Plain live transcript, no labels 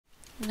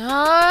No,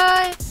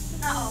 I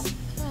Uh-oh.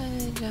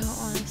 don't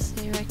want to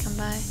see Red come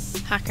by.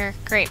 Hacker,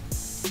 great.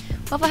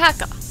 What a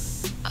hacker?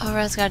 Oh,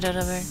 Red's got a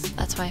dodo bird.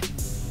 That's why.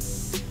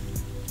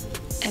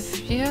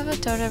 If you have a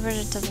dodo bird,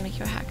 it doesn't make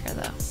you a hacker,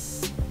 though.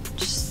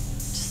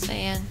 Just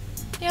saying.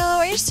 Yellow,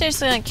 are you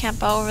seriously gonna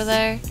camp out over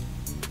there?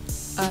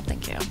 Oh,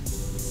 thank you.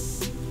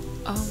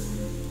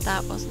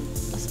 That wasn't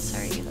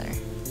necessary either.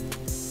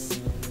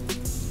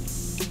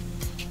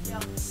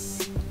 Yep.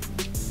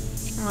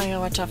 Oh, I gotta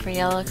watch out for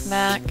Yellow to come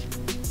back.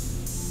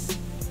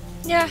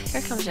 Yeah,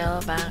 here comes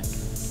Yellow back.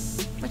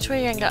 Which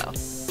way are you gonna go?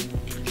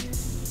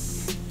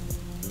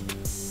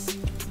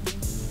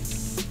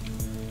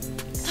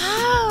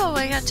 Oh,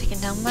 I got taken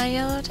down by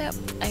Yellow too.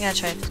 I gotta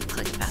try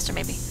clicking faster,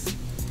 maybe.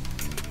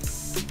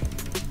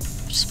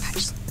 Just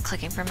practice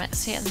clicking for a minute,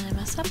 see it, and then I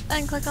mess up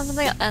and click on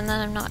something else, and then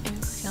I'm not even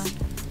clicking on.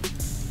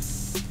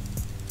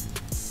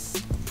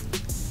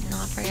 No,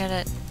 forget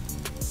it.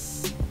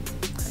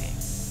 Clicking.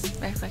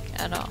 Very quick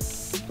at all.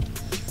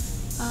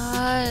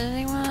 Did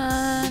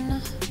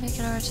anyone make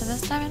it over to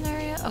this diamond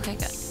area? Okay,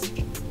 good.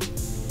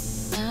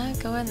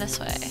 Go in this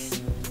way.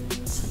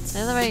 Since the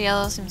other way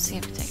Yellow seems to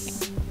be taking.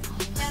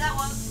 Yeah, that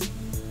was.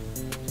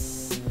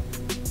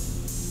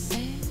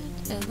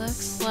 And it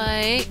looks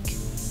like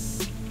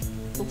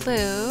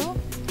Blue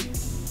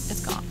is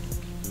gone.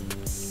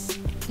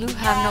 Blue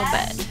have no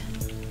bed.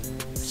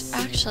 Which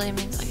actually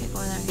means I could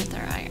go in there and get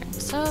their iron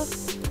stuff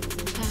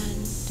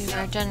and do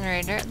our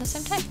generator at the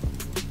same time.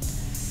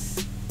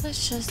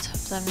 Let's just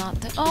hope that I'm not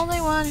the only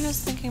one who's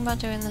thinking about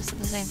doing this at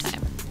the same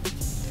time.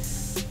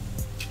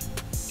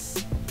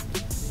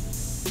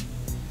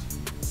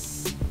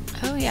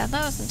 Oh yeah,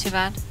 that wasn't too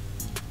bad.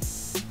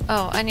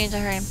 Oh, I need to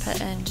hurry and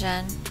put in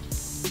Gen.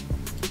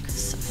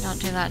 Because if I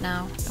don't do that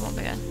now, it won't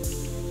be good.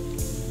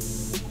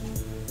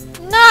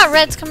 Not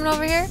Red's coming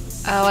over here.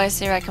 Oh, I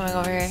see Red coming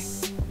over here.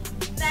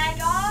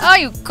 Mega. Oh,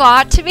 you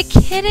got to be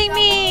kidding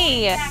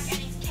me!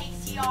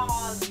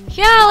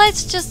 Yeah,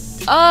 let's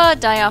just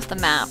die off the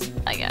map,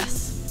 I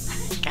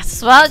guess.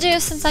 Guess what I'll do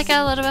since I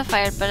got a little bit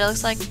fired, but it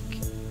looks like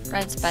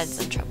Red's bed's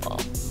in trouble.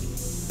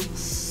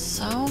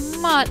 So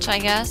much, I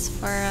guess,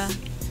 for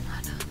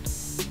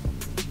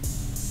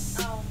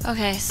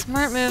okay,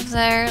 smart move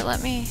there.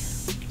 Let me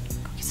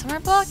go get some more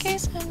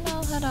blockades and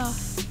I'll head off.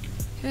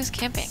 Who's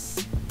camping?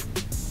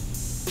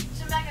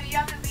 So Mega, you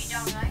have to beat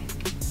down, right?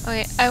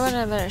 Okay, I want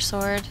a better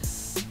sword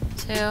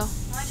too.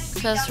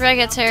 Because Red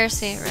gets here,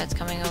 see Red's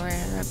coming over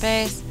to our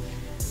base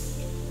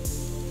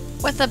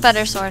with a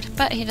better sword,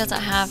 but he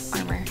doesn't have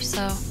armor,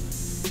 so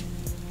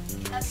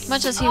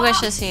much as he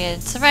wishes he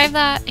had survived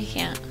that, he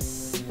can't.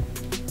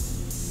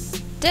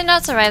 Did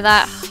not survive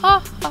that.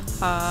 Ha ha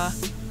ha.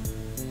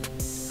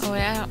 Oh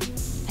wait, I don't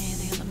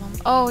anything at the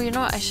moment. Oh, you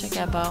know what? I should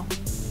get a bow.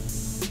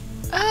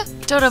 Ah,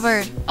 dodo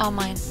bird. All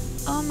mine.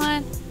 All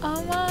mine.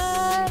 All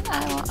mine.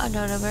 I want a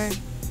dodo bird.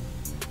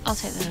 I'll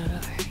take the dodo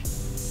bird.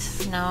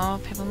 No,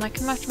 people might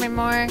come after me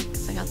more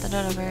because I got the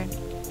dodo bird.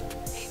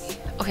 Maybe.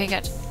 Okay,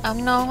 good.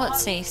 No,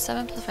 let's see.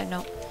 7 plus 5,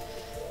 no.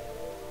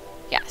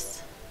 Yes.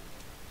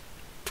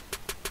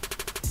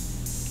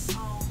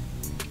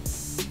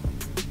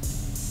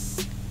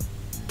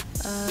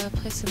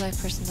 Place the live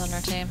persons on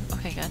our team.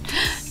 Okay, good.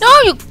 No,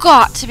 you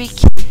got to be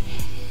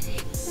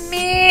kidding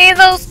me!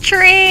 Those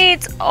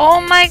trees!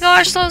 Oh my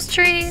gosh, those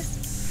trees!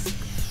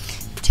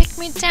 Take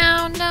me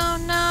down! No,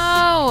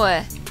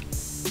 no!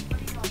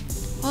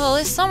 Well, at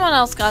least someone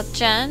else got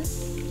Gen.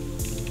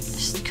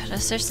 This could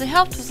have seriously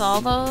helped with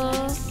all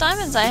those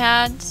diamonds I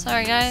had.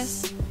 Sorry,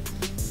 guys.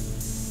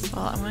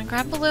 Well, I'm gonna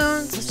grab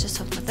balloons. Let's just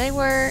hope that they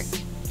work.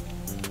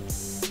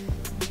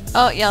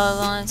 Oh, yellow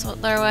lines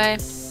their way.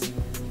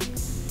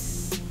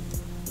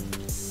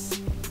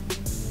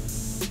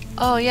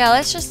 Oh yeah,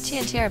 let's just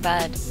TNT our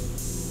bed.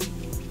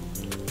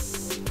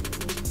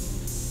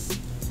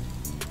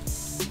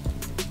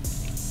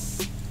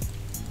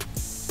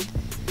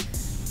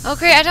 Oh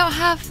great, I don't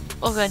have...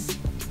 Oh good.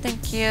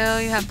 Thank you.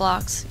 You have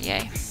blocks.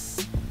 Yay.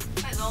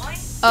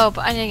 Oh,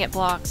 but I need to get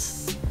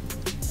blocks.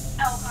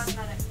 Oh,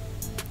 cosmetic.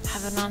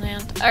 Have it on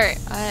hand. Alright,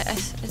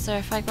 is there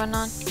a fight going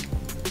on?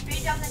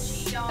 Read down the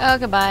cheat, dog. Oh,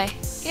 goodbye.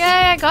 Yay,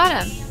 I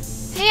got him.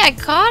 Hey, I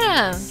got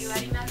him. You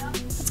ready, Mega?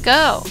 Let's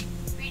go.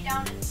 Read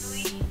down in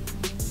 3, 2,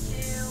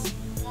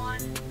 1,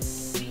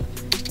 3.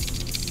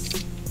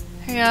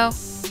 Here you go.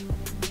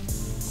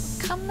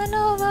 Coming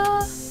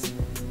over.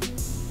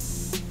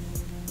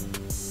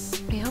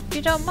 We hope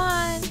you don't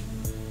mind.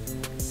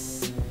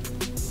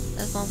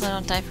 As long as I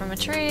don't die from a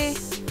tree.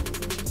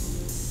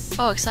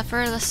 Oh, except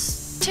for the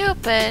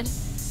stupid...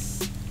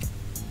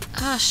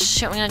 Oh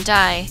shit, I'm gonna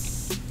die.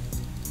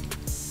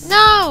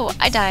 No!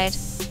 I died.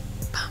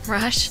 Bomb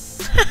rush.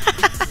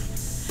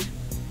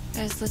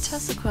 Guys, the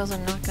Tesla coils are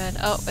not good.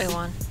 Oh, we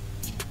won.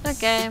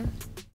 Okay.